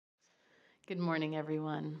Good morning,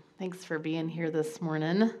 everyone. Thanks for being here this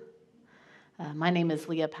morning. My name is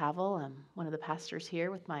Leah Pavel. I'm one of the pastors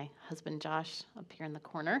here with my husband Josh up here in the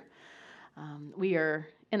corner. We are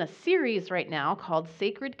in a series right now called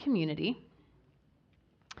Sacred Community.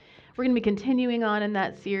 We're going to be continuing on in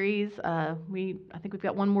that series. I think we've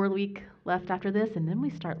got one more week left after this, and then we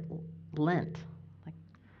start Lent.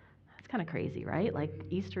 That's kind of crazy, right? Like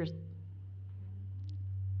Easter's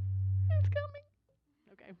it's coming.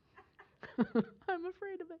 Okay. I'm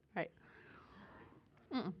afraid of it. Right.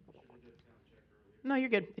 Mm-mm. No, you're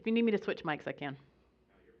good. If you need me to switch mics, I can.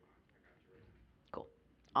 Cool.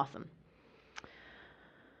 Awesome.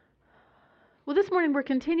 Well, this morning we're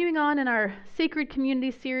continuing on in our Sacred Community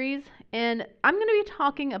series, and I'm going to be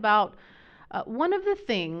talking about one of the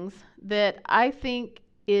things that I think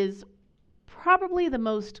is probably the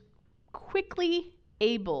most quickly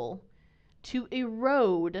able to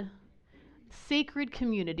erode sacred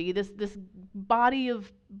community, this body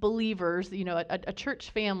of believers, a church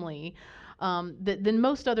family, than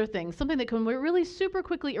most other things. Something that can really super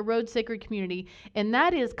quickly erode sacred community, and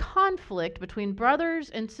that is conflict between brothers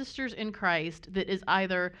and sisters in Christ that is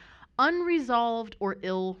either unresolved or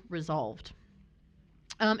ill-resolved.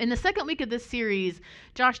 In the second week of this series,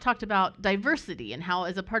 Josh talked about diversity and how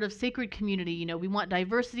as a part of sacred community, we want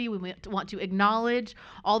diversity. We want to acknowledge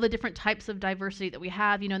all the different types of diversity that we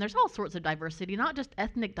have, and there's all sorts of diversity, not just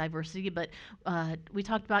ethnic diversity, but we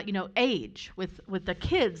talked about, age with the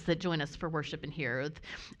kids that join us for worship in here, with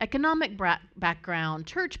economic background,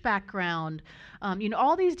 church background,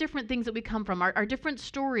 all these different things that we come from, our different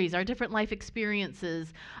stories, our different life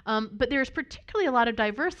experiences. But there's particularly a lot of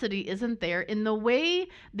diversity, isn't there, in the way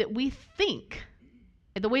that we think,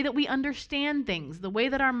 the way that we understand things, the way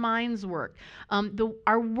that our minds work,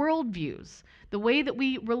 our worldviews, the way that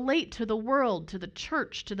we relate to the world, to the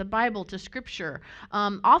church, to the Bible, to Scripture,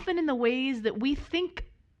 often in the ways that we think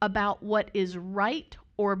about what is right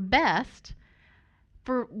or best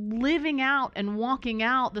for living out and walking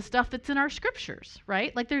out the stuff that's in our scriptures,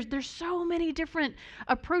 right? Like there's so many different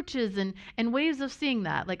approaches and ways of seeing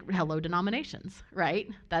that, like hello denominations, right?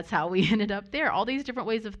 That's how we ended up there, all these different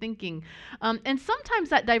ways of thinking. And sometimes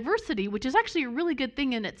that diversity, which is actually a really good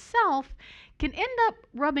thing in itself, can end up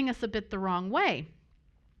rubbing us a bit the wrong way.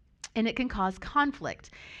 And it can cause conflict.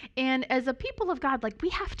 And as a people of God, we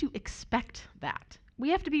have to expect that. We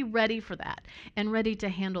have to be ready for that and ready to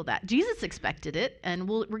handle that. Jesus expected it, and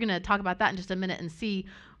we're going to talk about that in just a minute and see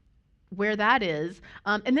where that is.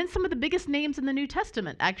 And then some of the biggest names in the New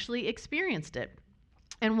Testament actually experienced it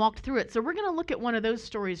and walked through it. So we're going to look at one of those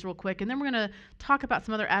stories real quick, and then we're going to talk about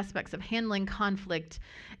some other aspects of handling conflict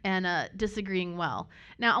and disagreeing well.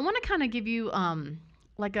 Now, I want to kind of give you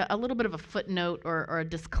a little bit of a footnote or a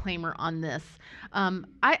disclaimer on this.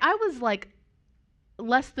 I was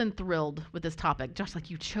less than thrilled with this topic. Josh,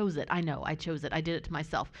 you chose it. I know, I chose it. I did it to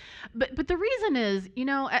myself. But the reason is,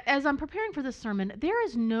 as I'm preparing for this sermon, there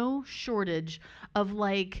is no shortage of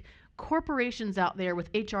corporations out there with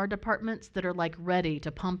HR departments that are ready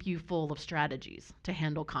to pump you full of strategies to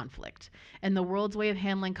handle conflict and the world's way of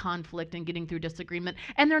handling conflict and getting through disagreement.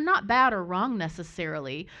 And they're not bad or wrong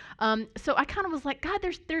necessarily. So I kind of was like, God,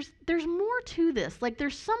 there's more to this.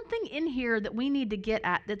 There's something in here that we need to get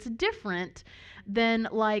at that's different than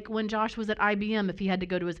when Josh was at IBM, if he had to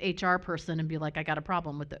go to his HR person and be like, I got a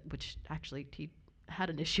problem with it, which actually he had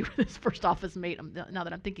an issue with his first office mate, now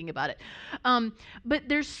that I'm thinking about it. But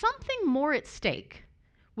there's something more at stake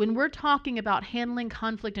when we're talking about handling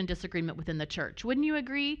conflict and disagreement within the church. Wouldn't you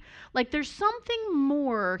agree? There's something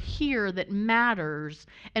more here that matters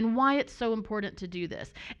and why it's so important to do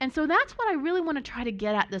this. And so that's what I really want to try to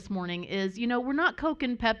get at this morning is, we're not Coke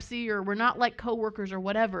and Pepsi, or we're not like coworkers or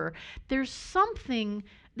whatever. There's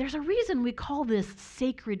a reason we call this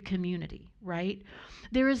sacred community, right?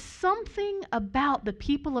 There is something about the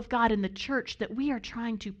people of God in the church that we are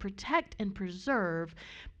trying to protect and preserve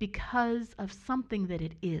because of something that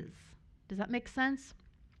it is. Does that make sense?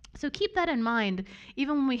 So keep that in mind,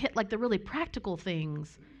 even when we hit the really practical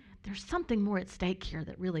things, there's something more at stake here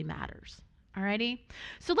that really matters. Alrighty?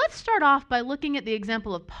 So let's start off by looking at the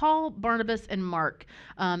example of Paul, Barnabas, and Mark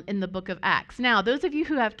in the book of Acts. Now, those of you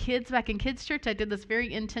who have kids back in kids' church, I did this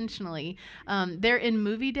very intentionally. They're in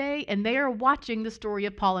movie day, and they are watching the story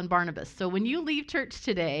of Paul and Barnabas. So when you leave church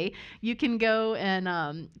today, you can go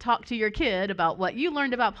and talk to your kid about what you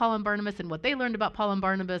learned about Paul and Barnabas and what they learned about Paul and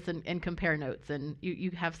Barnabas and compare notes, and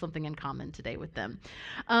you have something in common today with them.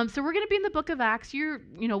 So we're going to be in the book of Acts. You're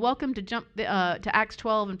welcome to jump to Acts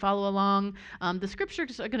 12 and follow along. The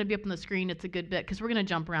scriptures are going to be up on the screen. It's a good bit because we're going to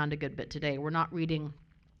jump around a good bit today. We're not reading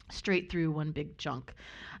straight through one big chunk.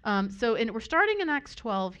 And we're starting in Acts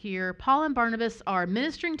 12 here. Paul and Barnabas are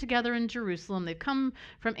ministering together in Jerusalem. They've come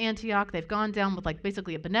from Antioch. They've gone down with like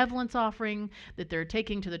basically a benevolence offering that they're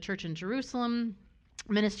taking to the church in Jerusalem,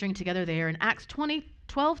 ministering together there. And Acts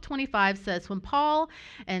 12:25 says, when Paul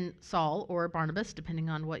and Saul, or Barnabas, depending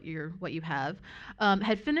on what you have,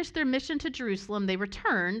 had finished their mission to Jerusalem, they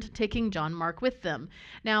returned, taking John Mark with them.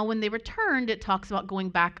 Now, when they returned, it talks about going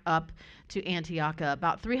back up to Antioch,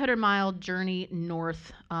 about 300-mile journey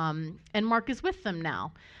north, and Mark is with them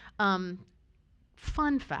now.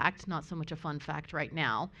 Fun fact, not so much a fun fact right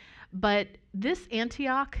now, but this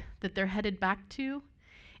Antioch that they're headed back to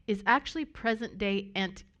is actually present-day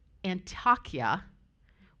Antiochia,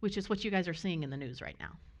 which is what you guys are seeing in the news right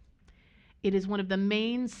now. It is one of the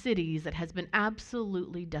main cities that has been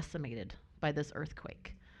absolutely decimated by this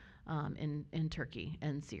earthquake in Turkey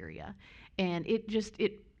and Syria. And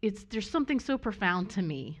there's something so profound to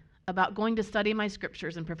me about going to study my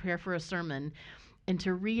scriptures and prepare for a sermon and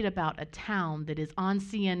to read about a town that is on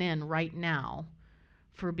CNN right now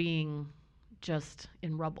for being just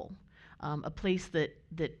in rubble. A place that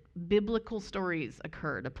biblical stories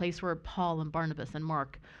occurred, a place where Paul and Barnabas and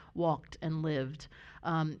Mark walked and lived.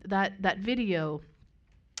 That video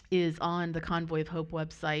is on the Convoy of Hope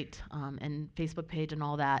website and Facebook page and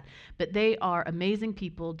all that. But they are amazing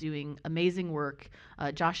people doing amazing work.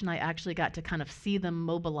 Josh and I actually got to kind of see them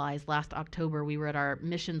mobilize last October. We were at our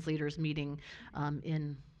missions leaders meeting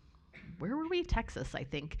in where were we? Texas, I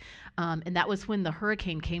think. And that was when the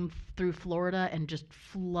hurricane came through Florida and just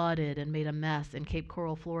flooded and made a mess in Cape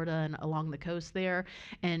Coral, Florida, and along the coast there.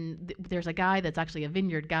 And there's a guy that's actually a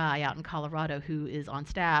vineyard guy out in Colorado who is on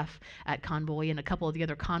staff at Convoy, and a couple of the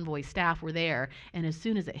other Convoy staff were there. And as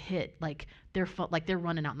soon as it hit, they're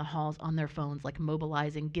running out in the halls on their phones, like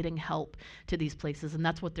mobilizing, getting help to these places. And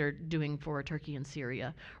that's what they're doing for Turkey and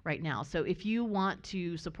Syria right now. So if you want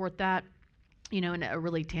to support that, in a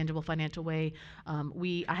really tangible financial way,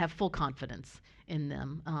 I have full confidence in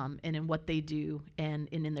them and in what they do and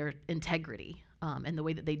in their integrity and the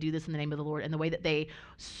way that they do this in the name of the Lord and the way that they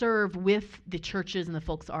serve with the churches and the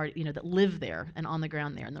folks that live there and on the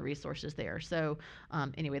ground there and the resources there. So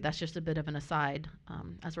anyway, that's just a bit of an aside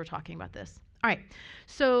as we're talking about this. All right,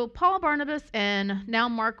 so Paul, Barnabas, and now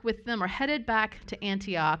Mark with them are headed back to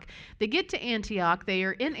Antioch. They get to Antioch. They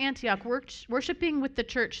are in Antioch worshiping with the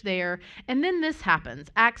church there. And then this happens,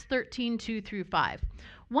 Acts 13:2-5.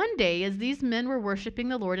 One day, as these men were worshiping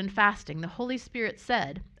the Lord and fasting, the Holy Spirit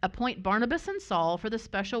said, "Appoint Barnabas and Saul for the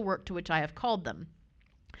special work to which I have called them."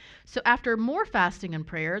 So after more fasting and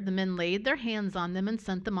prayer, the men laid their hands on them and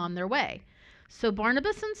sent them on their way. So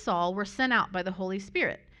Barnabas and Saul were sent out by the Holy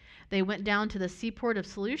Spirit. They went down to the seaport of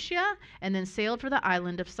Seleucia and then sailed for the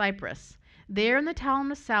island of Cyprus. There in the town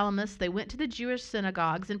of Salamis, they went to the Jewish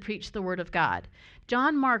synagogues and preached the word of God.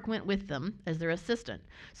 John Mark went with them as their assistant.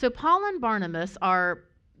 So Paul and Barnabas are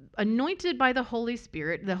anointed by the Holy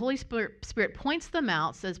Spirit. The Holy Spirit points them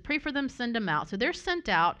out, says, pray for them, send them out. So they're sent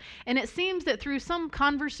out, and it seems that through some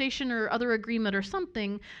conversation or other agreement or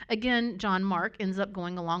something, again, John Mark ends up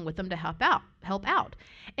going along with them to help out.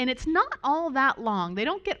 And it's not all that long. They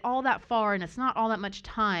don't get all that far, and it's not all that much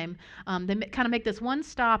time. They kind of make this one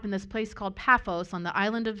stop in this place called Paphos on the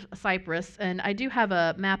island of Cyprus, and I do have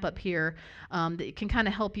a map up here that can kind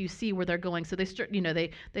of help you see where they're going. So they start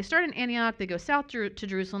in Antioch, they go south to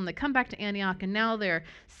Jerusalem, they come back to Antioch, and now they're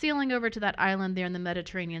sailing over to that island there in the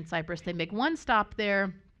Mediterranean, Cyprus. They make one stop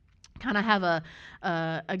there, kind of have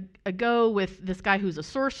a go with this guy who's a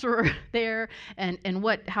sorcerer there and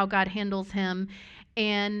how God handles him.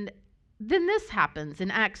 And then this happens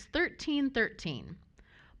in Acts 13:13.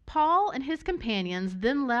 Paul and his companions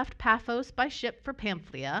then left Paphos by ship for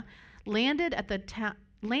Pamphylia, landing at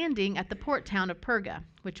the port town of Perga,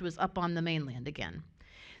 which was up on the mainland again.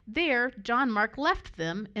 There, John Mark left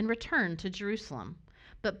them and returned to Jerusalem.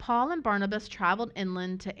 But Paul and Barnabas traveled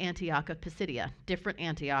inland to Antioch of Pisidia, different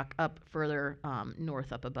Antioch up further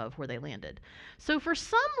north up above where they landed. So for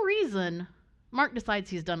some reason, Mark decides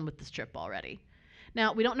he's done with this trip already.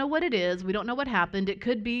 Now, we don't know what it is. We don't know what happened. It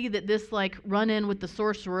could be that this run-in with the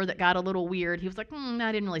sorcerer that got a little weird. He was like,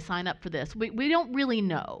 I didn't really sign up for this. We don't really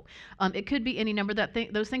know. It could be any number of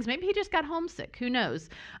those things. Maybe he just got homesick. Who knows?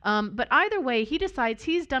 But either way, he decides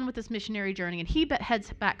he's done with this missionary journey, and he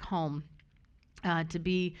heads back home. To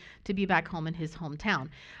be back home in his hometown.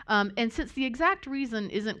 And since the exact reason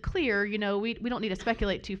isn't clear, we don't need to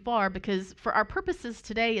speculate too far, because for our purposes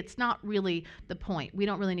today, it's not really the point. We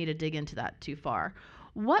don't really need to dig into that too far.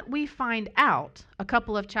 what we find out a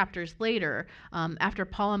couple of chapters later, after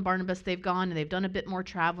Paul and Barnabas, they've gone and they've done a bit more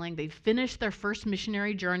traveling. They've finished their first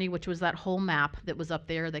missionary journey, which was that whole map that was up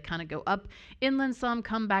there. They kind of go up inland some,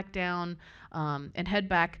 come back down, and head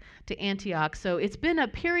back to Antioch. So it's been a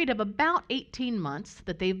period of about 18 months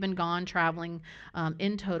that they've been gone traveling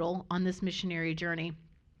in total on this missionary journey.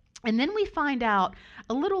 And then we find out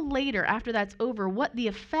a little later, after that's over, what the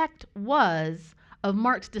effect was of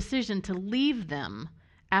Mark's decision to leave them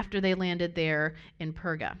after they landed there in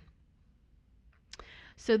Perga.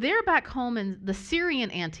 So they're back home in the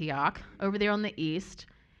Syrian Antioch, over there on the east.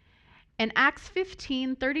 And Acts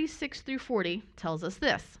 15:36 through 40 tells us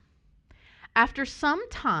this. After some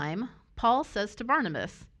time, Paul says to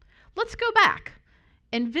Barnabas, "Let's go back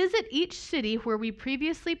and visit each city where we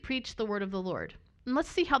previously preached the word of the Lord. And let's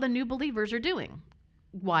see how the new believers are doing."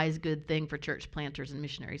 Wise, good thing for church planters and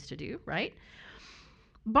missionaries to do, right?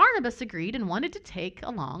 Barnabas agreed and wanted to take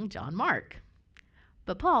along John Mark.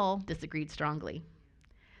 But Paul disagreed strongly.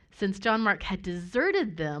 Since John Mark had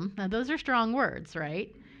deserted them, now those are strong words,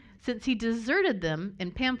 right? Since he deserted them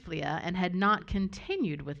in Pamphylia and had not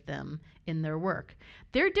continued with them in their work.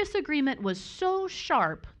 Their disagreement was so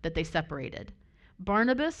sharp that they separated.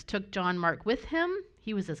 Barnabas took John Mark with him.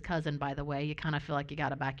 He was his cousin, by the way. You kind of feel like you got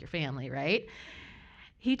to back your family, right?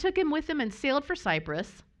 He took him with him and sailed for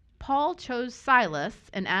Cyprus. Paul chose Silas,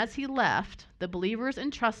 and as he left, the believers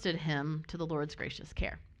entrusted him to the Lord's gracious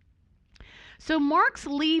care. So Mark's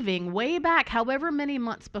leaving way back, however many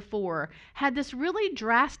months before, had this really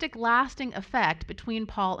drastic, lasting effect between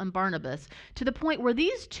Paul and Barnabas, to the point where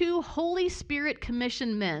these two Holy Spirit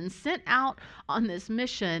commissioned men sent out on this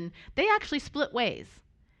mission, they actually split ways.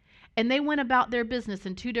 And they went about their business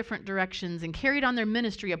in two different directions and carried on their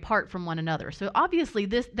ministry apart from one another. So obviously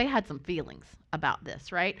they had some feelings about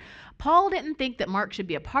this, right? Paul didn't think that Mark should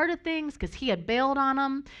be a part of things because he had bailed on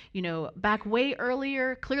him, back way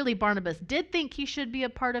earlier. Clearly Barnabas did think he should be a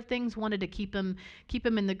part of things, wanted to keep him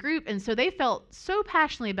in the group. And so they felt so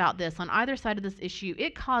passionately about this on either side of this issue,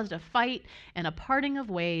 it caused a fight and a parting of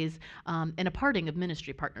ways, and a parting of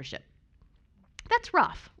ministry partnership. That's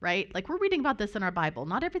rough, right? Like, we're reading about this in our Bible.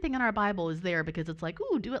 Not everything in our Bible is there because it's like,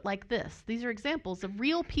 ooh, do it like this. These are examples of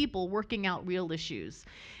real people working out real issues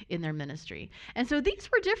in their ministry. And so these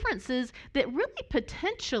were differences that really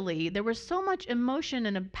potentially, there was so much emotion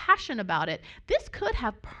and passion about it, this could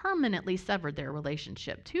have permanently severed their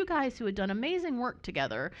relationship. Two guys who had done amazing work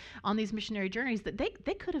together on these missionary journeys, that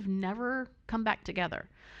they could have never come back together.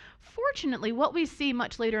 Fortunately, what we see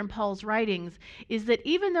much later in Paul's writings is that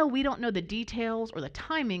even though we don't know the details or the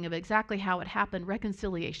timing of exactly how it happened,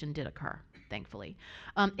 reconciliation did occur, thankfully.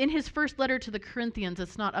 In his first letter to the Corinthians,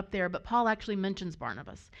 it's not up there, but Paul actually mentions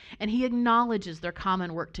Barnabas, and he acknowledges their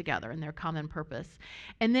common work together and their common purpose.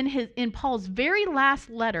 And then in Paul's very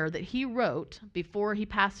last letter that he wrote before he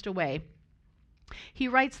passed away, he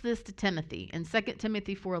writes this to Timothy in 2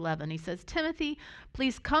 Timothy 4:11. He says, "Timothy,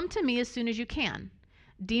 please come to me as soon as you can.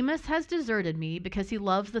 Demas has deserted me because he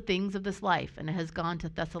loves the things of this life and has gone to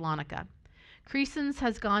Thessalonica. Crescens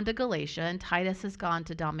has gone to Galatia and Titus has gone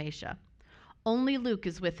to Dalmatia. Only Luke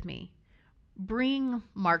is with me. Bring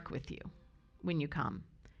Mark with you when you come,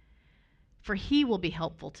 for he will be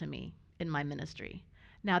helpful to me in my ministry."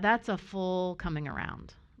 Now that's a full coming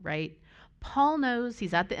around, right? Paul knows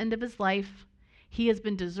he's at the end of his life. He has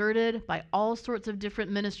been deserted by all sorts of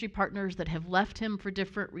different ministry partners that have left him for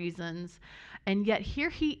different reasons. And yet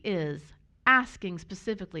here he is asking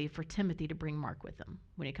specifically for Timothy to bring Mark with him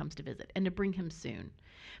when he comes to visit, and to bring him soon,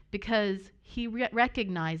 because he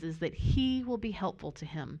recognizes that he will be helpful to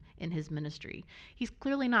him in his ministry. He's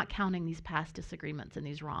clearly not counting these past disagreements and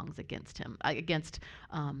these wrongs against him, against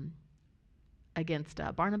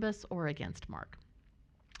Barnabas or against Mark.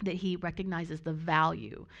 That he recognizes the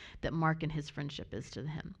value that Mark and his friendship is to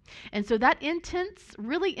him. And so that intense,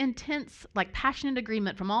 really intense, like passionate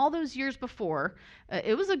agreement from all those years before,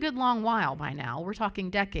 it was a good long while by now, we're talking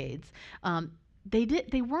decades,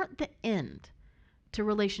 they weren't the end to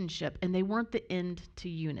relationship, and they weren't the end to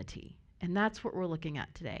unity. And that's what we're looking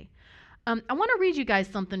at today. I want to read you guys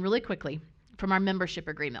something really quickly from our membership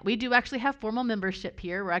agreement. We do actually have formal membership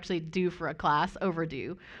here. We're actually due for a class,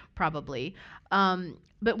 overdue, probably.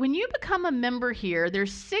 But when you become a member here,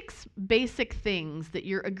 there's 6 basic things that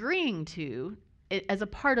you're agreeing to as a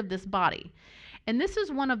part of this body. And this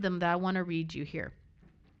is one of them that I want to read you here.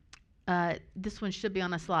 This one should be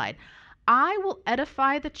on a slide. "I will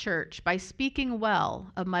edify the church by speaking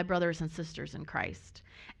well of my brothers and sisters in Christ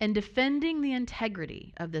and defending the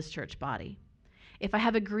integrity of this church body. If I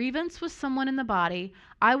have a grievance with someone in the body,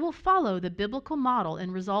 I will follow the biblical model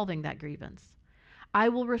in resolving that grievance. I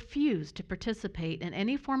will refuse to participate in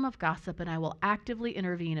any form of gossip, and I will actively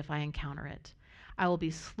intervene if I encounter it. I will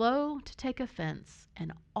be slow to take offense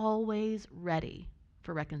and always ready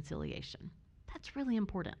for reconciliation. That's really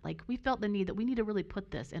important. Like, we felt the need that we need to really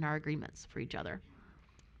put this in our agreements for each other.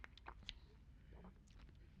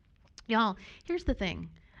 Y'all, here's the thing.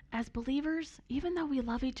 As believers, even though we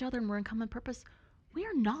love each other and we're in common purpose, we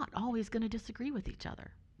are not always going to disagree with each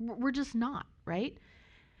other. We're just not, right?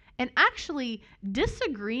 And actually,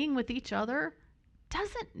 disagreeing with each other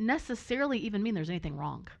doesn't necessarily even mean there's anything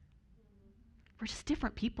wrong. We're just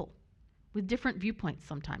different people with different viewpoints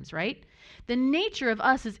sometimes, right? The nature of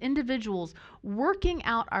us as individuals working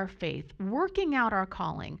out our faith, working out our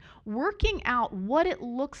calling, working out what it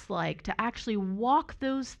looks like to actually walk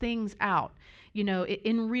those things out,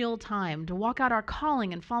 in real time, to walk out our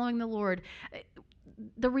calling and following the Lord.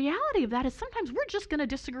 The reality of that is sometimes we're just going to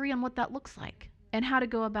disagree on what that looks like and how to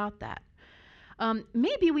go about that.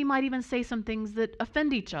 Maybe we might even say some things that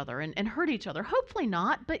offend each other and hurt each other. Hopefully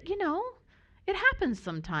not, but it happens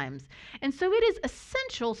sometimes. And so it is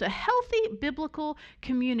essential to healthy biblical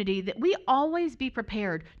community that we always be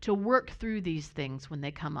prepared to work through these things when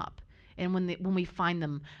they come up and when we find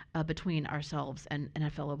them between ourselves and a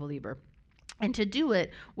fellow believer. And to do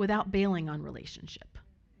it without bailing on relationship.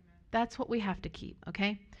 That's what we have to keep,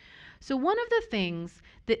 okay? So one of the things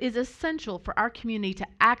that is essential for our community to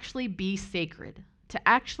actually be sacred, to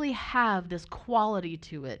actually have this quality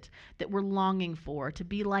to it that we're longing for, to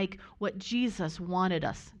be like what Jesus wanted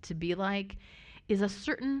us to be like, is a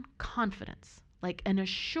certain confidence, like an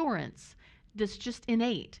assurance that's just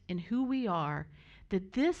innate in who we are,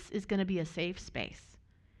 that this is going to be a safe space,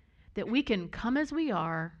 that we can come as we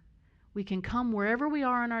are, we can come wherever we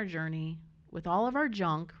are on our journey with all of our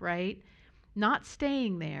junk, right? Not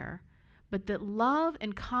staying there, but that love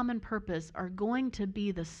and common purpose are going to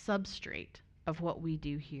be the substrate of what we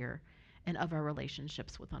do here and of our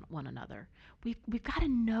relationships with one another. We've got to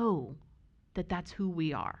know that that's who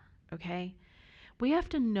we are, okay? We have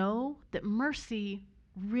to know that mercy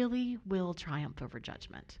really will triumph over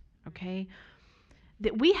judgment, okay?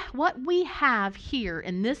 That what we have here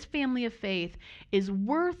in this family of faith is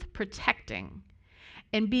worth protecting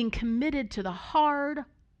and being committed to the hard,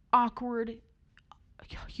 awkward,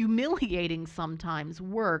 humiliating sometimes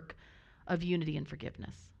work of unity and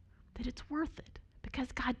forgiveness. That it's worth it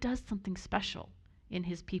because God does something special in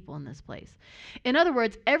his people in this place. In other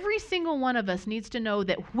words, every single one of us needs to know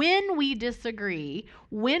that when we disagree,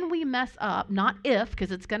 when we mess up, not if, because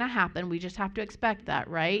it's going to happen, we just have to expect that,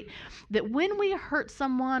 right? That when we hurt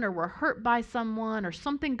someone or we're hurt by someone or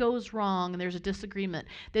something goes wrong and there's a disagreement,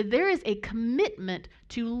 that there is a commitment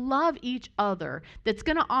to love each other that's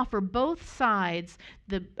going to offer both sides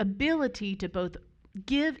the ability to both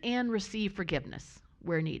give and receive forgiveness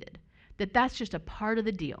where needed. That's just a part of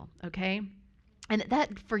the deal, okay? And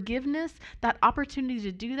that forgiveness, that opportunity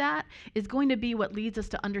to do that is going to be what leads us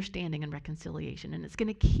to understanding and reconciliation. And it's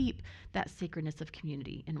going to keep that sacredness of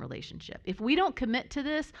community and relationship. If we don't commit to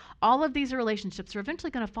this, all of these relationships are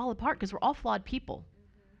eventually going to fall apart because we're all flawed people,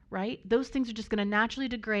 right? Those things are just going to naturally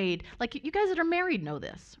degrade. Like you guys that are married know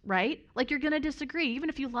this, right? Like you're going to disagree, even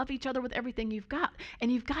if you love each other with everything you've got.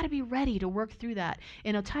 And you've got to be ready to work through that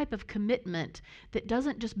in a type of commitment that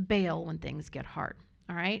doesn't just bail when things get hard,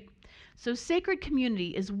 all right? So sacred community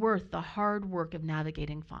is worth the hard work of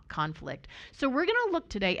navigating conflict. So we're going to look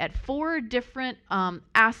today at 4 different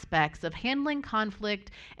aspects of handling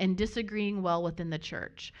conflict and disagreeing well within the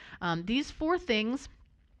church. These 4 things,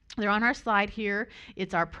 they're on our slide here.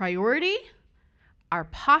 It's our priority, our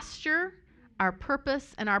posture, our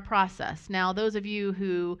purpose, and our process. Now, those of you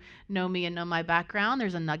who know me and know my background,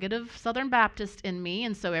 there's a nugget of Southern Baptist in me,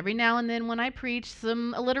 and so every now and then when I preach,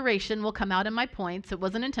 some alliteration will come out in my points. It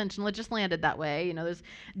wasn't intentional, it just landed that way. There's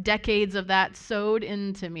decades of that sewed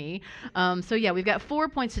into me. We've got 4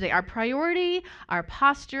 points today. Our priority, our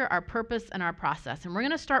posture, our purpose, and our process. And we're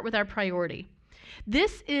going to start with our priority.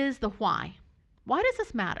 This is the why. Why does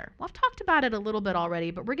this matter? Well, I've talked about it a little bit already,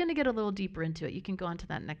 but we're going to get a little deeper into it. You can go on to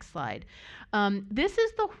that next slide. This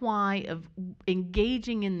is the why of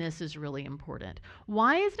engaging in this is really important.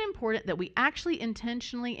 Why is it important that we actually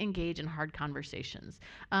intentionally engage in hard conversations?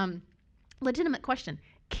 Legitimate question.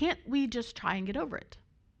 Can't we just try and get over it?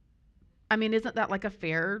 I mean, isn't that like a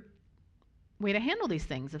fair way to handle these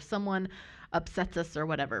things if someone upsets us or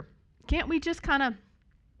whatever? Can't we just kind of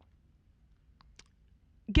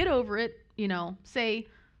get over it? Say,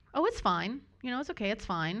 oh, it's fine. It's okay. It's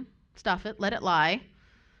fine. Stuff it. Let it lie.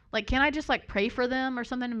 Like, can I just pray for them or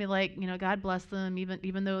something and be like, God bless them,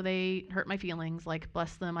 even though they hurt my feelings, like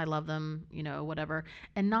bless them. I love them, whatever,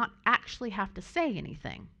 and not actually have to say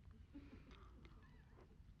anything.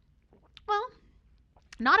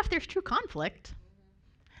 Not if there's true conflict.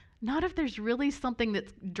 Not if there's really something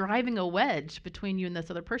that's driving a wedge between you and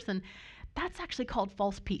this other person. That's actually called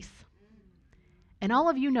false peace. And all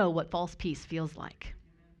of you know what false peace feels like.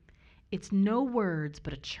 It's no words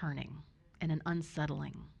but a churning and an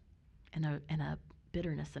unsettling and a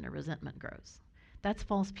bitterness and a resentment grows. That's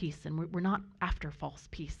false peace, and we're not after false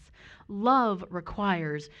peace. Love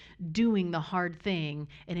requires doing the hard thing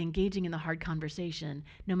and engaging in the hard conversation,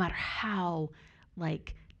 no matter how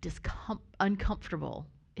uncomfortable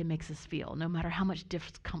it makes us feel, no matter how much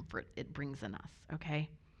discomfort it brings in us, okay?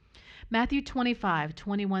 Matthew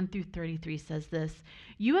 25:21-33 says this,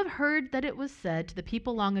 "You have heard that it was said to the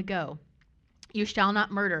people long ago, 'You shall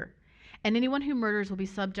not murder, and anyone who murders will be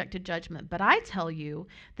subject to judgment.' But I tell you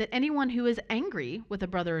that anyone who is angry with a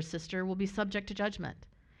brother or sister will be subject to judgment.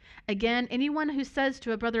 Again, anyone who says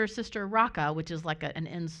to a brother or sister, 'Raka,' which is like an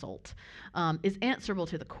insult, is answerable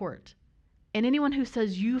to the court. And anyone who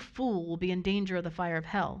says, 'You fool,' will be in danger of the fire of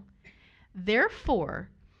hell. Therefore,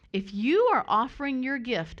 if you are offering your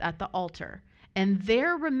gift at the altar and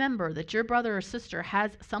there remember that your brother or sister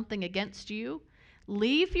has something against you,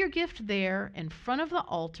 leave your gift there in front of the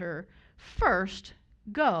altar. First,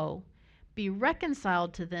 go, be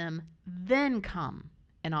reconciled to them, then come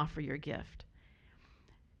and offer your gift."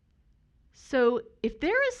 So if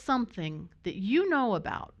there is something that you know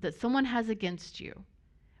about that someone has against you,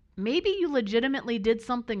 maybe you legitimately did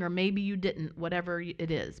something or maybe you didn't, whatever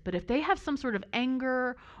it is. But if they have some sort of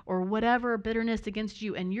anger or whatever, bitterness against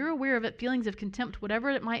you, and you're aware of it, feelings of contempt, whatever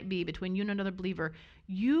it might be between you and another believer,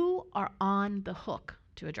 you are on the hook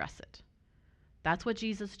to address it. That's what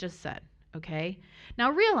Jesus just said, okay?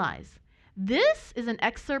 Now realize, this is an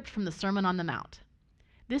excerpt from the Sermon on the Mount.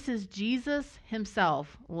 This is Jesus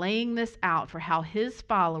himself laying this out for how his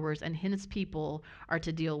followers and his people are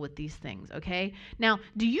to deal with these things, okay? Now,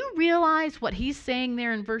 do you realize what he's saying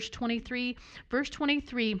there in verse 23? Verse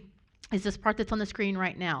 23 is this part that's on the screen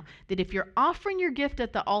right now, that if you're offering your gift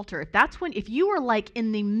at the altar, if you are like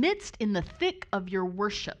in the thick of your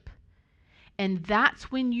worship, and that's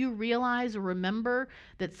when you realize or remember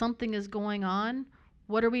that something is going on,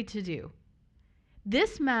 what are we to do?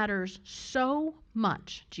 This matters so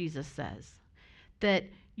much, Jesus says, that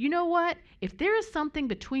you know what? If there is something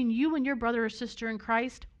between you and your brother or sister in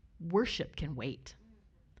Christ, worship can wait.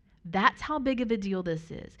 That's how big of a deal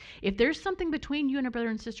this is. If there's something between you and a brother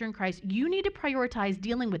and sister in Christ, you need to prioritize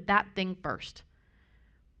dealing with that thing first.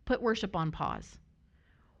 Put worship on pause.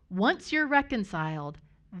 Once you're reconciled,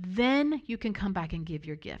 then you can come back and give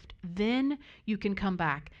your gift. Then you can come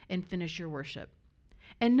back and finish your worship.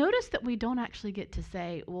 And notice that we don't actually get to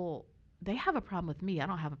say, well, they have a problem with me. I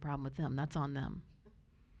don't have a problem with them. That's on them.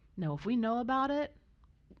 No, if we know about it,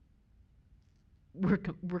 we're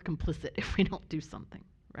complicit if we don't do something,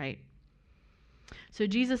 right? So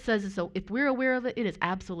Jesus says, so if we're aware of it, it is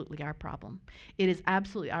absolutely our problem. It is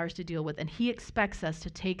absolutely ours to deal with. And he expects us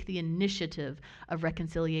to take the initiative of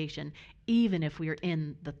reconciliation, even if we are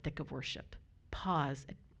in the thick of worship. Pause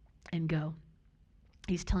and go.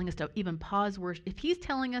 He's telling us to even pause worship. If he's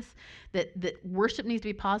telling us that worship needs to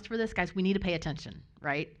be paused for this, guys, we need to pay attention,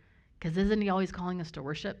 right? Because isn't he always calling us to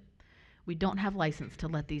worship? We don't have license to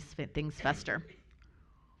let these things fester.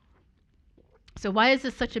 So why is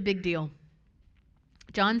this such a big deal?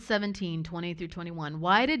 John 17:20-21.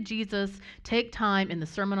 Why did Jesus take time in the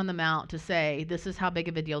Sermon on the Mount to say, this is how big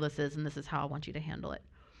of a deal this is, and this is how I want you to handle it?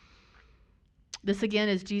 This again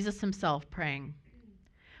is Jesus himself praying.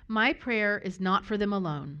 My prayer is not for them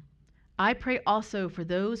alone. I pray also for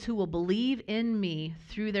those who will believe in me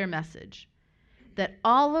through their message, that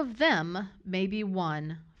all of them may be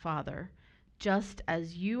one, Father, just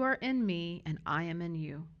as you are in me and I am in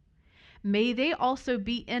you. May they also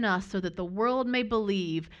be in us so that the world may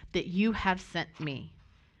believe that you have sent me.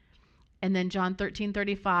 And then John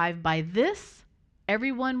 13:35, by this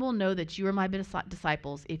everyone will know that you are my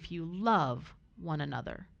disciples if you love one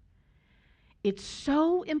another. It's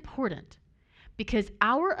so important because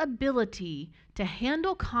our ability to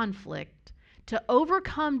handle conflict, to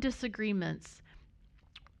overcome disagreements,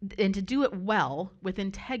 and to do it well with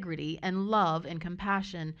integrity and love and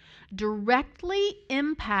compassion directly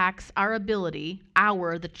impacts our ability,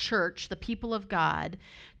 the church, the people of God,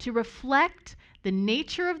 to reflect the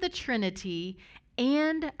nature of the Trinity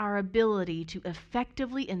and our ability to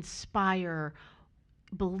effectively inspire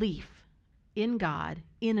belief in God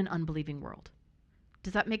in an unbelieving world.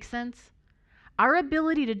 Does that make sense? Our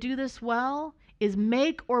ability to do this well is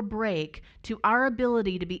make or break to our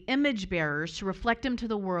ability to be image bearers, to reflect him to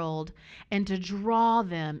the world, and to draw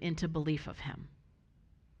them into belief of him.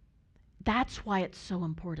 That's why it's so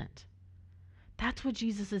important. That's what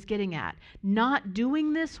Jesus is getting at. Not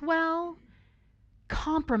doing this well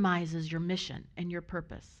compromises your mission and your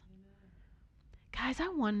purpose. Guys, I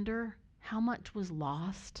wonder how much was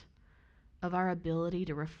lost of our ability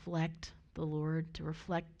to reflect the Lord, to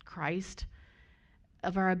reflect Christ,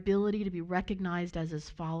 of our ability to be recognized as his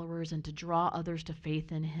followers and to draw others to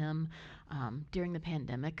faith in him during the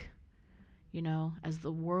pandemic. You know, as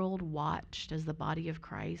the world watched, as the body of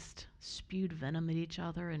Christ spewed venom at each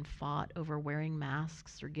other and fought over wearing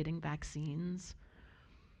masks or getting vaccines.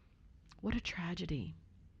 What a tragedy.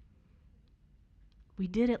 We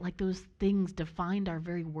did it like those things defined our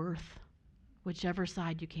very worth, whichever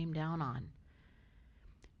side you came down on.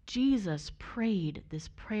 Jesus prayed this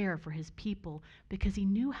prayer for his people because he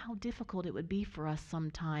knew how difficult it would be for us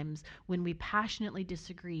sometimes when we passionately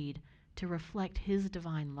disagreed to reflect his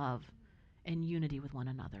divine love and unity with one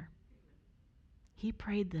another. He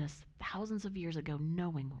prayed this thousands of years ago,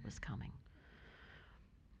 knowing what was coming.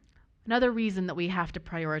 Another reason that we have to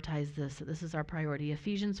prioritize this is our priority.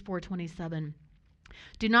 Ephesians 4:27.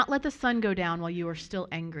 Do not let the sun go down while you are still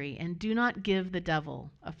angry, and do not give the devil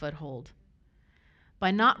a foothold. By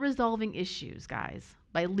not resolving issues, guys,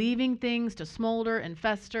 by leaving things to smolder and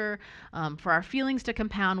fester, for our feelings to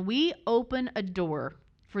compound, we open a door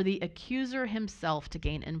for the accuser himself to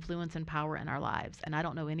gain influence and power in our lives. And I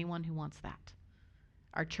don't know anyone who wants that.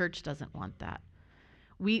 Our church doesn't want that.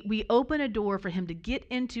 We open a door for him to get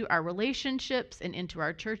into our relationships and into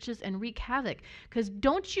our churches and wreak havoc. Because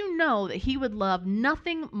don't you know that he would love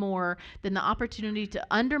nothing more than the opportunity to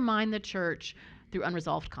undermine the church through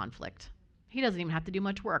unresolved conflict? He doesn't even have to do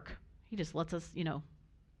much work. He just lets us,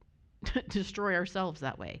 destroy ourselves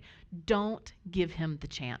that way. Don't give him the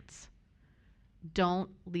chance. Don't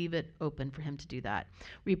leave it open for him to do that.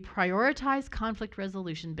 We prioritize conflict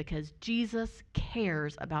resolution because Jesus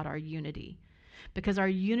cares about our unity. Because our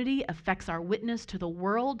unity affects our witness to the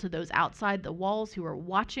world, to those outside the walls who are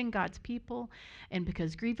watching God's people, and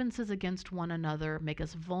because grievances against one another make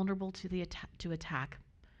us vulnerable to attack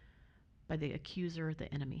by the accuser,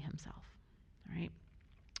 the enemy himself. All right?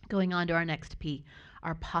 Going on to our next P,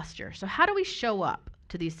 our posture. So how do we show up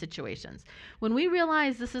to these situations? When we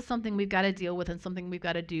realize this is something we've got to deal with and something we've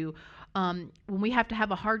got to do, when we have to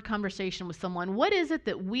have a hard conversation with someone, what is it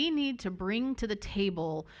that we need to bring to the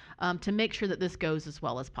table to make sure that this goes as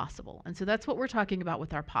well as possible? And so that's what we're talking about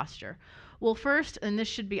with our posture. Well, first, and this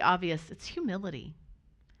should be obvious, it's humility.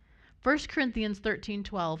 1 Corinthians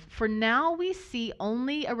 13:12, for now we see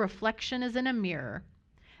only a reflection as in a mirror,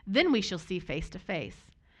 then we shall see face to face.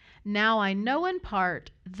 Now I know in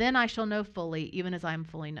part, then I shall know fully, even as I am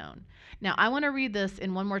fully known. Now I want to read this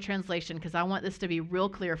in one more translation because I want this to be real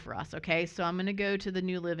clear for us, okay? So I'm going to go to the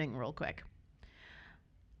New Living real quick.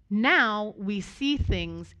 Now we see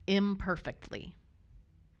things imperfectly,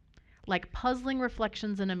 like puzzling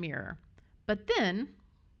reflections in a mirror. But then,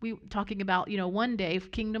 talking about, one day,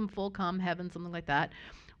 kingdom full come, heaven, something like that,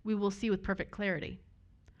 we will see with perfect clarity.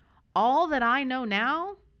 All that I know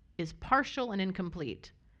now is partial and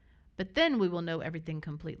incomplete. But then we will know everything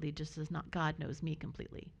completely, just as not God knows me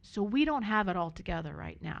completely. So we don't have it all together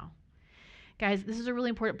right now. Guys, this is a really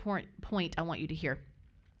important point I want you to hear.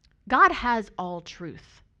 God has all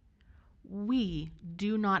truth. We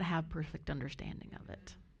do not have perfect understanding of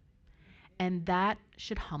it. And that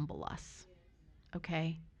should humble us,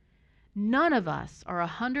 okay? None of us are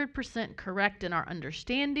 100% correct in our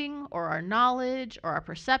understanding or our knowledge or our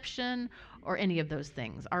perception or any of those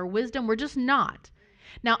things. Our wisdom, we're just not.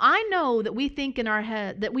 Now, I know that we think in our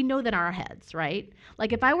head, that we know that in our heads, right?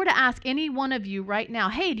 Like if I were to ask any one of you right now,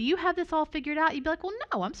 hey, do you have this all figured out? You'd be like, well,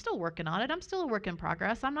 no, I'm still working on it. I'm still a work in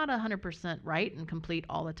progress. I'm not 100% right and complete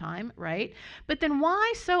all the time, right? But then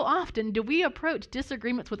why so often do we approach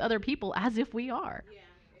disagreements with other people as if we are?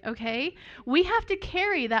 Yeah. Okay? We have to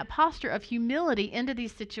carry that posture of humility into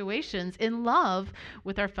these situations in love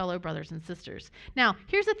with our fellow brothers and sisters. Now,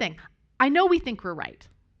 here's the thing. I know we think we're right.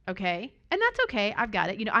 Okay? And that's okay. I've got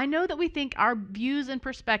it. I know that we think our views and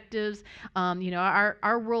perspectives, our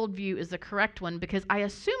worldview is the correct one because I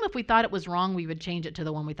assume if we thought it was wrong, we would change it to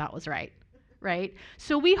the one we thought was right. Right?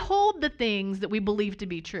 So we hold the things that we believe to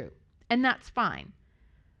be true. And that's fine.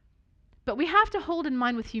 But we have to hold in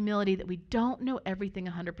mind with humility that we don't know everything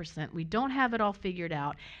 100%. We don't have it all figured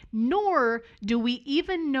out. Nor do we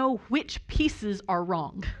even know which pieces are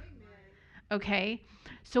wrong. Okay?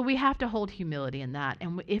 So we have to hold humility in that.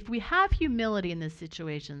 And if we have humility in these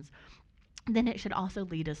situations, then it should also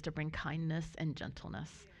lead us to bring kindness and gentleness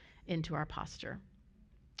into our posture.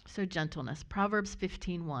 So gentleness, Proverbs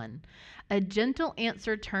 15:1. A gentle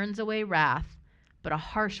answer turns away wrath, but a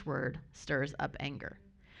harsh word stirs up anger.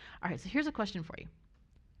 All right, so here's a question for you.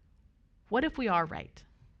 What if we are right?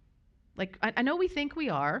 Like, I know we think we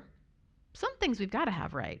are. Some things we've got to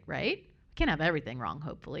have right, right? We can't have everything wrong,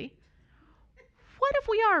 hopefully. What if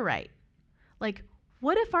we are right? Like,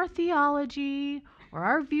 what if our theology or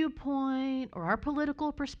our viewpoint or our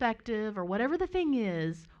political perspective or whatever the thing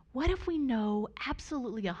is, what if we know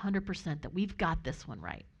absolutely 100% that we've got this one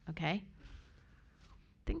right, okay?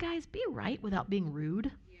 Then, guys, be right without being rude.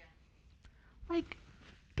 Yeah. Like,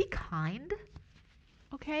 be kind,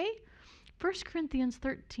 okay? 1 Corinthians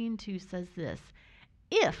 13:2 says this.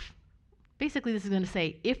 If, basically this is going to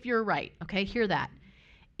say, if you're right, okay? Hear that.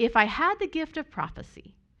 If I had the gift of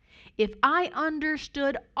prophecy, if I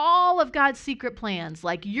understood all of God's secret plans,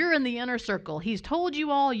 like you're in the inner circle, He's told you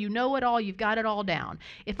all, you know it all, you've got it all down.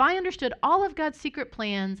 If I understood all of God's secret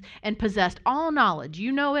plans and possessed all knowledge,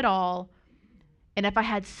 you know it all, and if I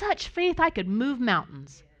had such faith I could move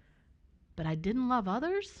mountains, but I didn't love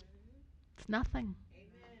others, it's nothing.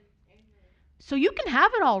 Amen. So you can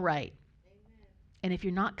have it all right. Amen. And if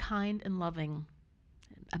you're not kind and loving,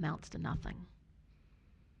 it amounts to nothing.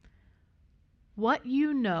 What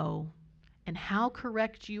you know and how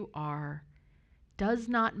correct you are does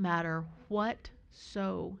not matter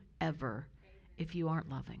whatsoever if you aren't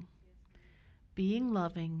loving. Being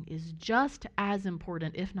loving is just as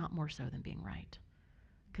important, if not more so, than being right.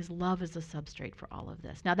 Because love is the substrate for all of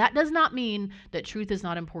this. Now, that does not mean that truth is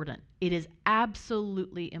not important. It is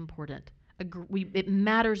absolutely important. It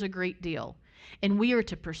matters a great deal. And we are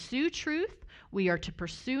to pursue truth. We are to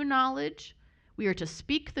pursue knowledge. We are to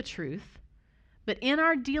speak the truth. But in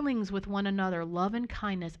our dealings with one another, love and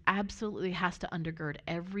kindness absolutely has to undergird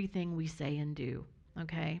everything we say and do,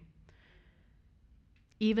 okay?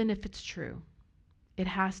 Even if it's true, it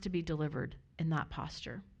has to be delivered in that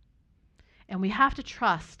posture. And we have to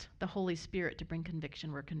trust the Holy Spirit to bring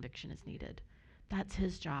conviction where conviction is needed. That's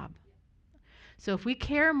His job. So if we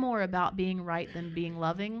care more about being right than being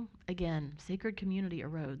loving, again, sacred community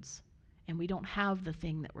erodes, and we don't have the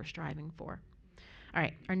thing that we're striving for. All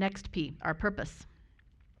right, our next P, our purpose.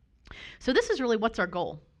 So this is really what's our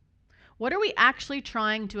goal. What are we actually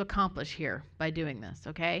trying to accomplish here by doing this,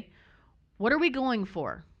 okay? What are we going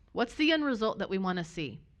for? What's the end result that we want to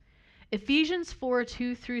see? Ephesians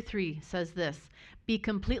 4:2-3 says this, be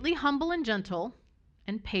completely humble and gentle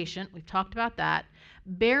and patient, we've talked about that,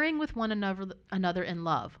 bearing with one another in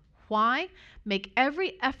love. Why? Make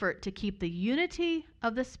every effort to keep the unity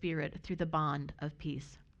of the Spirit through the bond of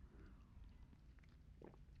peace.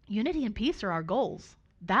 Unity and peace are our goals.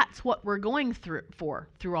 That's what we're going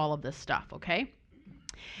through all of this stuff, okay?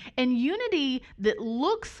 And unity that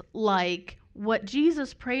looks like what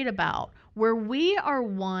Jesus prayed about, where we are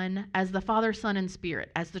one as the Father, Son, and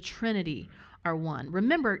Spirit, as the Trinity are one.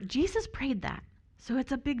 Remember, Jesus prayed that, so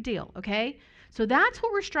it's a big deal, okay? So that's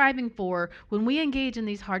what we're striving for when we engage in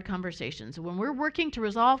these hard conversations. When we're working to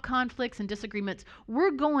resolve conflicts and disagreements,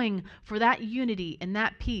 we're going for that unity and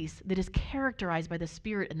that peace that is characterized by the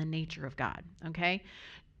Spirit and the nature of God, okay?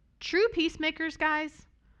 True peacemakers, guys,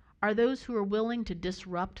 are those who are willing to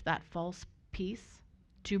disrupt that false peace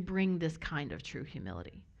to bring this kind of true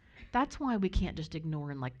humility. That's why we can't just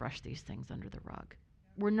ignore and brush these things under the rug.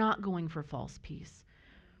 We're not going for false peace.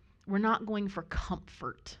 We're not going for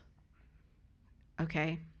comfort.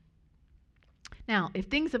 Okay? Now, if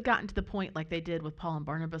things have gotten to the point like they did with Paul and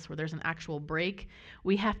Barnabas where there's an actual break,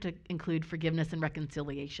 we have to include forgiveness and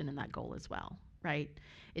reconciliation in that goal as well, right?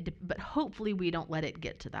 But hopefully we don't let it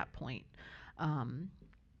get to that point. And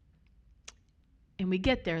we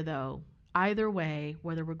get there, though, either way,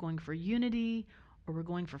 whether we're going for unity or we're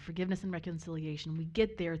going for forgiveness and reconciliation, we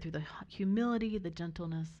get there through the humility, the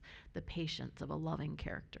gentleness, the patience of a loving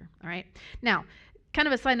character, all right? Now, kind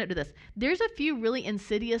of a side note to this. There's a few really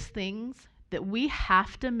insidious things that we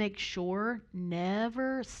have to make sure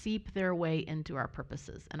never seep their way into our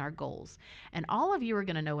purposes and our goals. And all of you are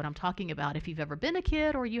going to know what I'm talking about if you've ever been a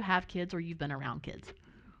kid or you have kids or you've been around kids.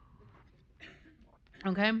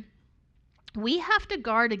 Okay? We have to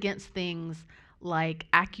guard against things like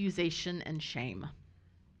accusation and shame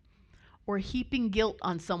or heaping guilt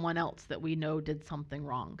on someone else that we know did something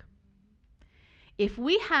wrong. If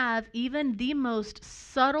we have even the most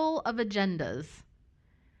subtle of agendas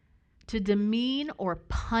to demean or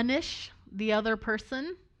punish the other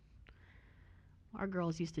person, our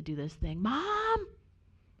girls used to do this thing, Mom!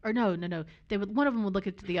 Or no. One of them would look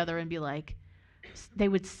at the other and be like, they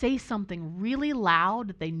would say something really loud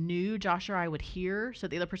that they knew Josh or I would hear, so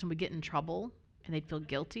the other person would get in trouble and they'd feel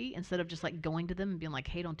guilty, instead of just going to them and being like,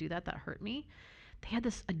 hey, don't do that, that hurt me. They had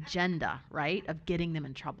this agenda, right, of getting them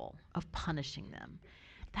in trouble, of punishing them.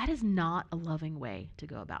 That is not a loving way to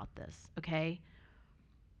go about this, okay?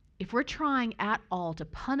 if we're trying at all to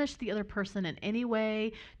punish the other person in any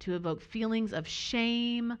way, to evoke feelings of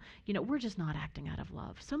shame, we're just not acting out of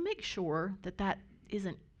love. So make sure that that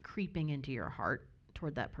isn't creeping into your heart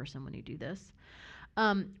toward that person when you do this.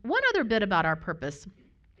 One other bit about our purpose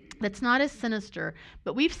that's not as sinister,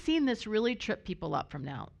 but we've seen this really trip people up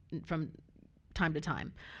from time to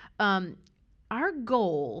time. Our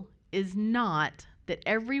goal is not that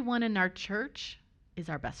everyone in our church is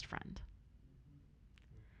our best friend.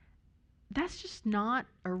 That's just not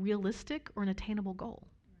a realistic or an attainable goal.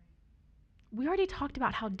 We already talked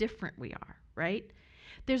about how different we are, right?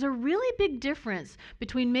 There's a really big difference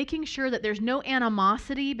between making sure that there's no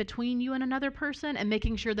animosity between you and another person and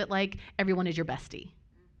making sure that everyone is your bestie.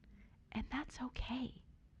 And that's okay.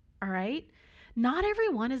 All right? Not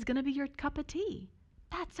everyone is going to be your cup of tea.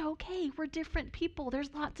 That's okay. We're different people.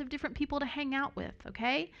 There's lots of different people to hang out with,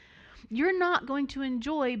 okay? You're not going to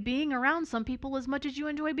enjoy being around some people as much as you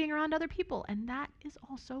enjoy being around other people, and that is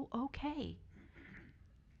also okay.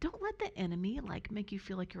 Don't let the enemy make you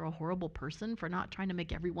feel like you're a horrible person for not trying to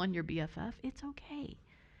make everyone your BFF. It's okay.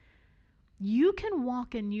 You can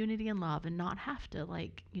walk in unity and love and not have to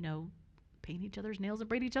paint each other's nails and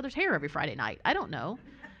braid each other's hair every Friday night. I don't know.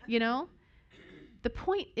 The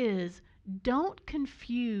point is, don't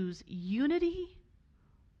confuse unity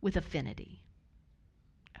with affinity.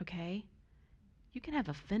 Okay? You can have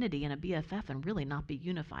affinity and a BFF and really not be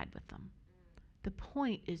unified with them. The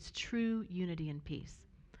point is true unity and peace.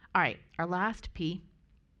 All right, our last P,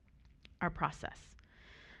 our process.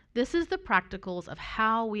 This is the practicals of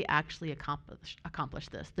how we actually accomplish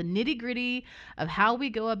this. The nitty-gritty of how we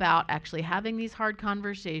go about actually having these hard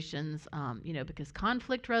conversations, because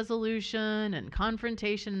conflict resolution and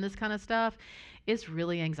confrontation and this kind of stuff is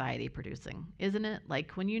really anxiety producing, isn't it?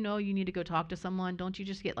 When you need to go talk to someone, don't you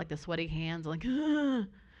just get the sweaty hands ugh.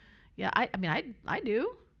 Yeah, I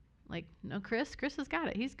do. No, Chris has got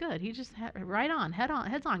it. He's good. He just heads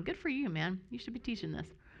on. Good for you, man. You should be teaching this.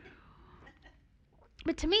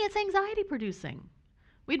 But to me, it's anxiety producing.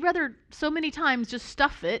 We'd rather so many times just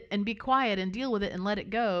stuff it and be quiet and deal with it and let it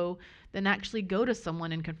go than actually go to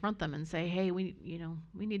someone and confront them and say, hey, we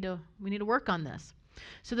need to work on this.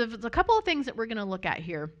 So there's a couple of things that we're going to look at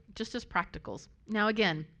here, just as practicals. Now,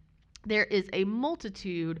 again, there is a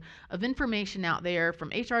multitude of information out there from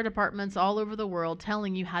HR departments all over the world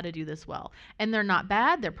telling you how to do this well. And they're not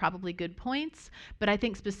bad. They're probably good points. But I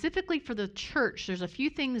think specifically for the church, there's a few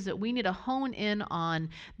things that we need to hone in on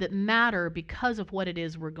that matter because of what it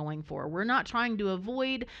is we're going for. We're not trying to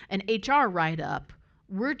avoid an HR write-up.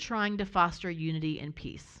 We're trying to foster unity and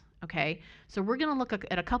peace. Okay? So we're going to look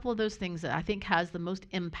at a couple of those things that I think has the most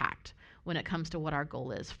impact when it comes to what our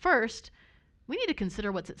goal is. First, we need to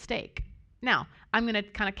consider what's at stake. Now, I'm going to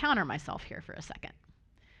kind of counter myself here for a second.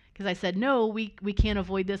 Because I said, no, we can't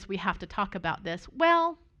avoid this. We have to talk about this.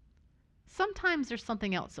 Well, sometimes there's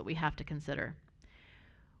something else that we have to consider.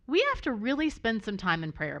 We have to really spend some time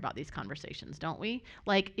in prayer about these conversations, don't we?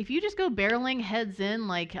 If you just go barreling heads in,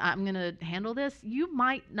 I'm going to handle this, you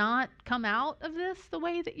might not come out of this the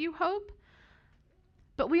way that you hope.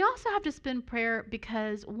 But we also have to spend prayer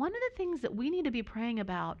because one of the things that we need to be praying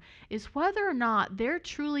about is whether or not there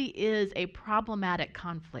truly is a problematic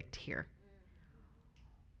conflict here.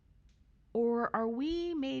 Or are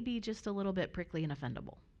we maybe just a little bit prickly and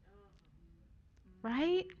offendable?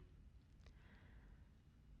 Right?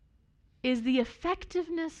 Is the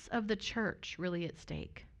effectiveness of the church really at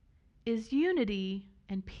stake? Is unity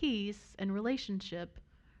and peace and relationship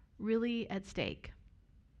really at stake?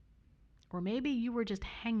 Or maybe you were just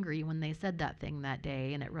hangry when they said that thing that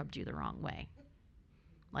day and it rubbed you the wrong way.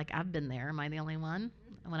 I've been there. Am I the only one?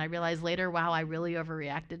 And when I realized later, wow, I really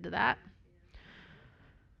overreacted to that.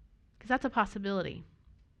 Because that's a possibility.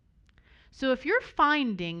 So if you're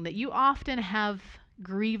finding that you often have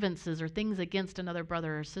grievances or things against another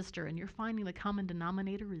brother or sister and you're finding the common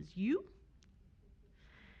denominator is you,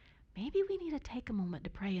 maybe we need to take a moment to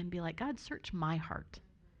pray and be like, God, search my heart.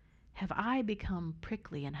 Have I become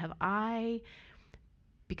prickly and have I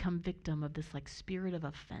become victim of this spirit of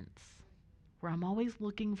offense where I'm always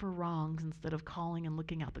looking for wrongs instead of calling and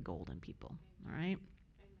looking out the gold in people? All right?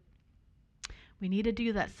 We need to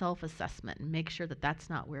do that self-assessment and make sure that that's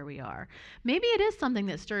not where we are. Maybe it is something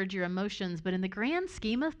that stirred your emotions, but in the grand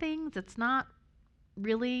scheme of things, it's not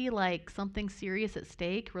really something serious at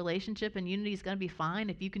stake. Relationship and unity is going to be fine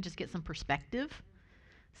if you can just get some perspective.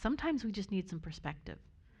 Sometimes we just need some perspective.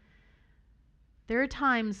 There are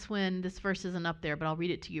times when, this verse isn't up there, but I'll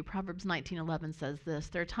read it to you. Proverbs 19:11 says this.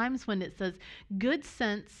 There are times when it says, good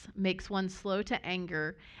sense makes one slow to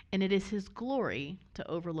anger, and it is his glory to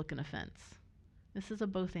overlook an offense. This is a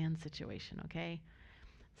both and situation, okay?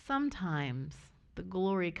 Sometimes the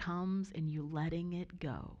glory comes in you letting it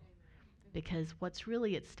go, because what's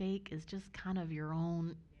really at stake is just kind of your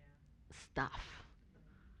own stuff.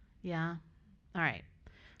 Yeah? All right.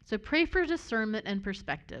 So pray for discernment and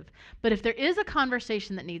perspective. But if there is a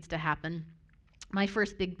conversation that needs to happen, my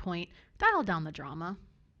first big point, dial down the drama.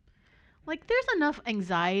 Like, there's enough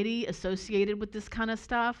anxiety associated with this kind of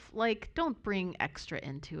stuff. Like, don't bring extra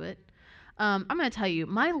into it. I'm going to tell you,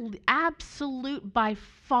 my absolute, by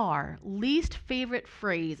far, least favorite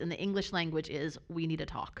phrase in the English language is, we need to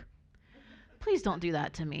talk. Please don't do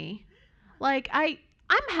that to me. Like, I'm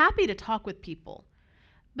happy to talk with people.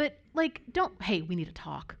 But, like, don't, hey, we need to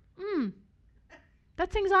talk.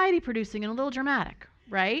 That's anxiety producing and a little dramatic,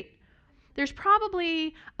 right? There's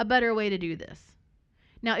probably a better way to do this.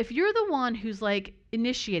 Now, if you're the one who's like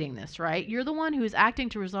initiating this, right? You're the one who's acting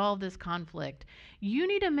to resolve this conflict. You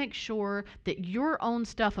need to make sure that your own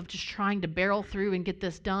stuff of just trying to barrel through and get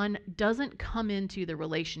this done doesn't come into the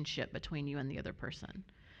relationship between you and the other person.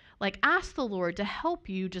 Like, ask the Lord to help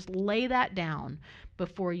you just lay that down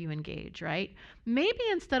before you engage, right? Maybe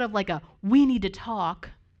instead of like a, we need to talk,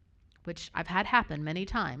 which I've had happen many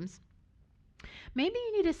times, maybe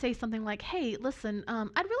you need to say something like, hey, listen,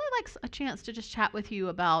 I'd really like a chance to just chat with you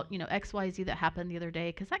about, XYZ that happened the other day,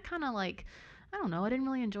 because that kind of like, I don't know, I didn't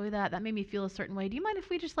really enjoy that. That made me feel a certain way. Do you mind if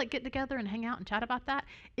we just like get together and hang out and chat about that?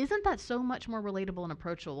 Isn't that so much more relatable and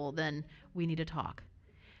approachable than we need to talk?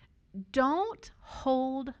 Don't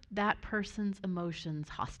hold that person's emotions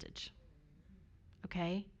hostage,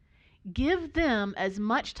 okay? Give them as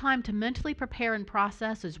much time to mentally prepare and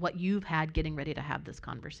process as what you've had getting ready to have this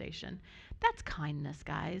conversation. That's kindness,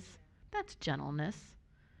 guys. That's gentleness.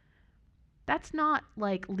 That's not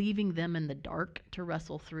like leaving them in the dark to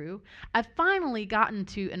wrestle through. I've finally gotten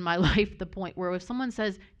to, in my life, the point where if someone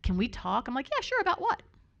says, can we talk? I'm like, yeah, sure, about what?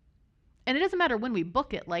 And it doesn't matter when we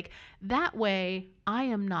book it. Like, that way, I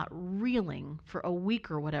am not reeling for a week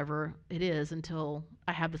or whatever it is until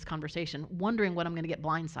I have this conversation, wondering what I'm going to get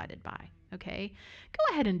blindsided by. Okay?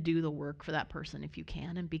 Go ahead and do the work for that person if you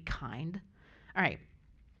can and be kind. All right.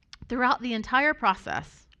 Throughout the entire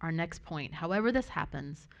process, our next point, however this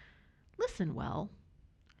happens, listen well.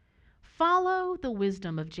 Follow the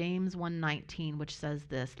wisdom of James 1:19, which says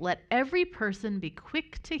this, let every person be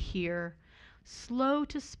quick to hear, slow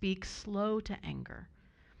to speak, slow to anger.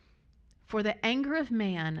 For the anger of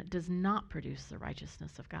man does not produce the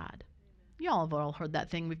righteousness of God. Y'all have all heard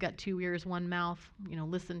that thing. We've got 2 ears, 1 mouth.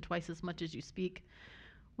 Listen twice as much as you speak.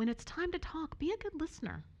 When it's time to talk, be a good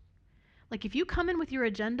listener. Like, if you come in with your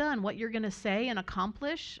agenda and what you're going to say and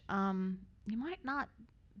accomplish, you might not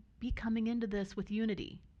be coming into this with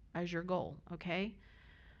unity as your goal, okay?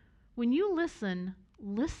 When you listen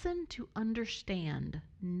to understand,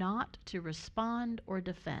 not to respond or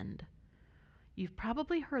defend. You've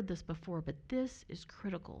probably heard this before, but this is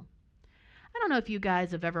critical. I don't know if you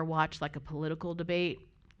guys have ever watched like a political debate.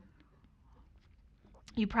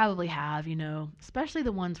 You probably have, especially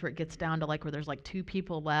the ones where it gets down to like where there's like 2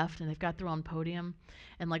 people left and they've got their own podium.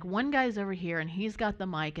 And like one guy's over here and he's got the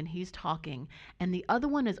mic and he's talking. And the other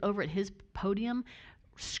one is over at his podium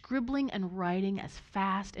scribbling and writing as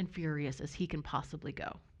fast and furious as he can possibly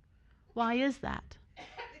go. Why is that?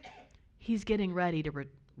 He's getting ready to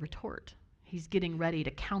retort. He's getting ready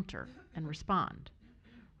to counter and respond,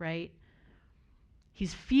 right?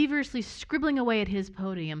 He's feverishly scribbling away at his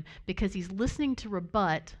podium because he's listening to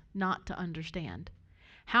rebut, not to understand.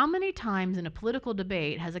 How many times in a political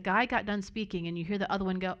debate has a guy got done speaking and you hear the other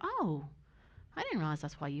one go, oh, I didn't realize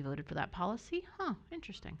that's why you voted for that policy. Huh,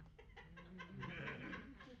 interesting.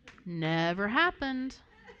 Never happened.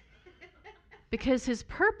 Because his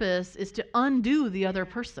purpose is to undo the other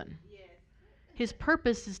person. His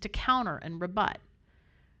purpose is to counter and rebut.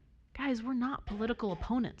 Guys, we're not political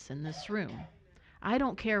opponents in this room. I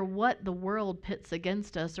don't care what the world pits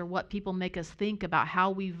against us or what people make us think about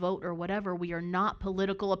how we vote or whatever. We are not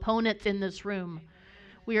political opponents in this room.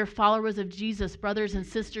 We are followers of Jesus, brothers and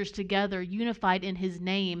sisters together, unified in his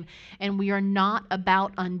name, and we are not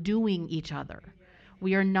about undoing each other.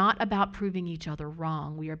 We are not about proving each other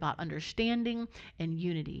wrong. We are about understanding and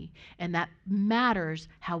unity, and that matters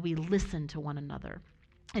how we listen to one another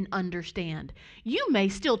and understand. You may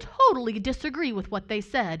still totally disagree with what they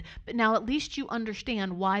said, but now at least you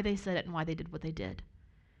understand why they said it and why they did what they did.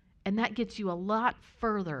 And that gets you a lot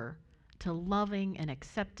further to loving and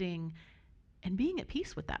accepting and being at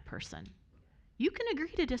peace with that person. You can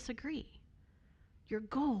agree to disagree. Your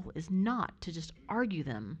goal is not to just argue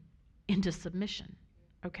them into submission,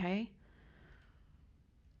 okay?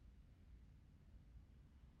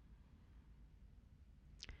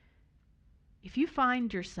 If you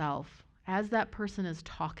find yourself as that person is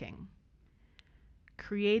talking,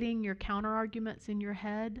 creating your counter arguments in your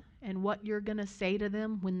head and what you're going to say to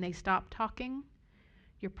them when they stop talking,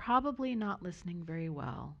 you're probably not listening very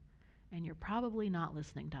well, and you're probably not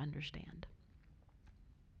listening to understand.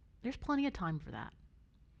 There's plenty of time for that.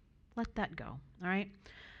 Let that go, all right?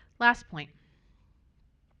 Last point.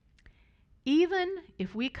 Even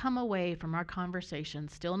if we come away from our conversation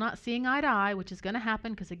still not seeing eye to eye, which is going to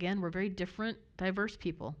happen because, again, we're very different, diverse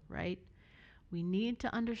people, right? We need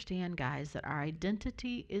to understand, guys, that our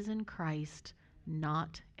identity is in Christ,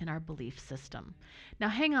 not in our belief system. Now,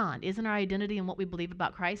 hang on. Isn't our identity in what we believe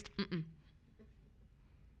about Christ?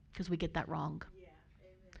 Because we get that wrong.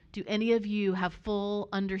 Do any of you have full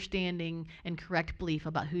understanding and correct belief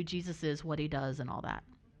about who Jesus is, what he does, and all that?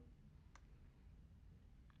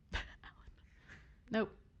 Nope.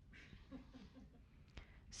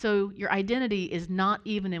 So your identity is not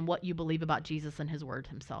even in what you believe about Jesus and his word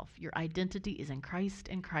himself. Your identity is in Christ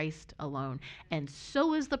and Christ alone. And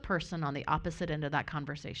so is the person on the opposite end of that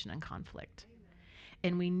conversation and conflict.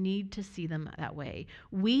 And we need to see them that way.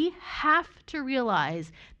 We have to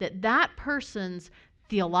realize that that person's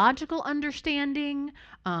theological understanding,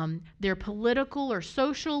 their political or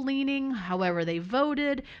social leaning, however they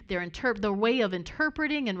voted, their way of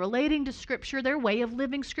interpreting and relating to Scripture, their way of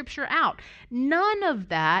living Scripture out. None of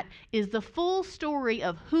that is the full story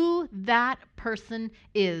of who that person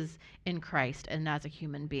is in Christ and as a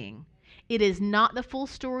human being. It is not the full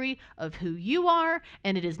story of who you are,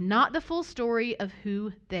 and it is not the full story of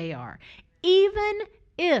who they are. Even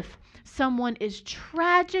if someone is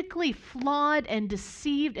tragically flawed and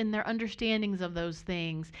deceived in their understandings of those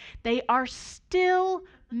things, they are still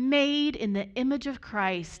made in the image of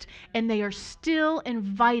Christ, and they are still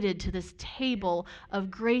invited to this table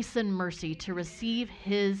of grace and mercy to receive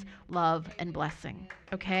his love and blessing.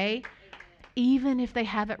 Okay? Even if they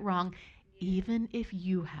have it wrong, even if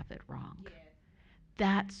you have it wrong.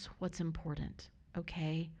 That's what's important.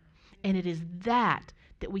 Okay? And it is that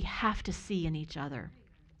we have to see in each other.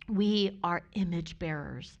 We are image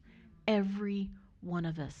bearers, every one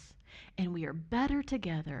of us. And we are better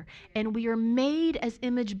together. And we are made as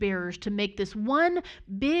image bearers to make this one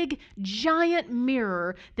big, giant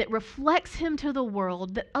mirror that reflects him to the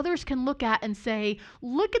world, that others can look at and say,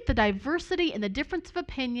 look at the diversity and the difference of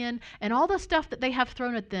opinion and all the stuff that they have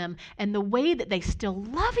thrown at them and the way that they still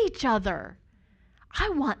love each other. I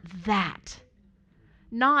want that.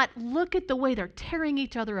 Not look at the way they're tearing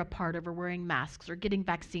each other apart over wearing masks or getting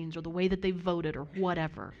vaccines or the way that they voted or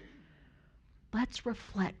whatever. Let's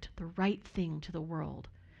reflect the right thing to the world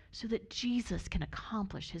so that Jesus can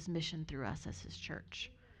accomplish his mission through us as his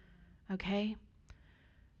church. Okay?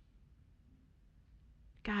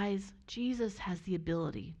 Guys, Jesus has the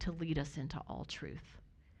ability to lead us into all truth.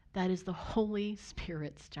 That is the Holy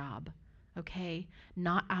Spirit's job. Okay?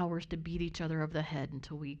 Not ours to beat each other over the head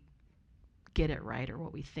until we get it right or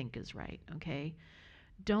what we think is right, okay?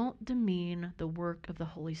 Don't demean the work of the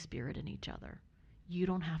Holy Spirit in each other. You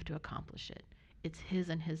don't have to accomplish it. It's his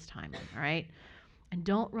and his timing, all right? And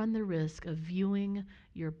don't run the risk of viewing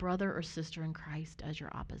your brother or sister in Christ as your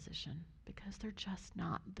opposition, because they're just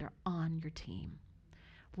not. They're on your team.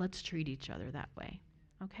 Let's treat each other that way,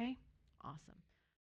 okay? Awesome.